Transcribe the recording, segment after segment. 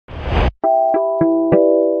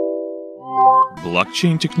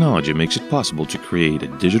Blockchain technology makes it possible to create a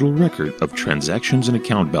digital record of transactions and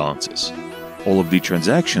account balances. All of the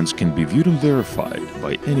transactions can be viewed and verified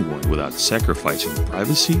by anyone without sacrificing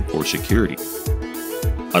privacy or security.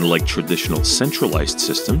 Unlike traditional centralized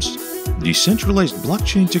systems, decentralized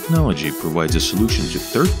blockchain technology provides a solution to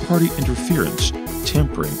third-party interference,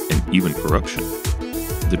 tampering, and even corruption.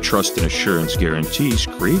 The trust and assurance guarantees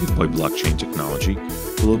created by blockchain technology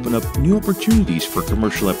will open up new opportunities for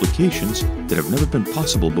commercial applications that have never been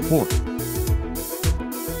possible before.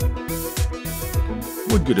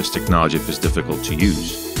 What good is technology if it's difficult to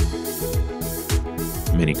use?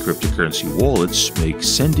 Many cryptocurrency wallets make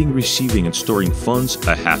sending, receiving, and storing funds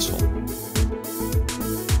a hassle.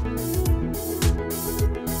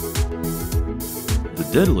 The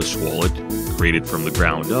Daedalus wallet, created from the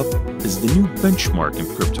ground up, is the new benchmark in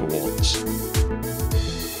crypto wallets.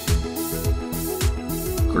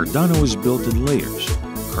 Cardano is built in layers: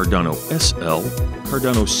 Cardano SL,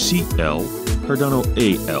 Cardano CL, Cardano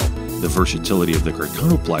AL. The versatility of the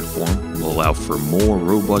Cardano platform will allow for more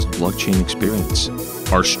robust blockchain experience.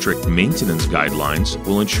 Our strict maintenance guidelines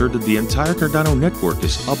will ensure that the entire Cardano network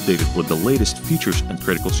is updated with the latest features and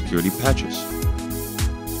critical security patches.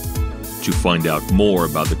 To find out more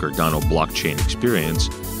about the Cardano blockchain experience,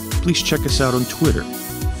 please check us out on Twitter,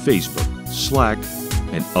 Facebook, Slack,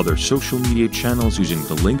 and other social media channels using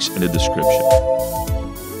the links in the description.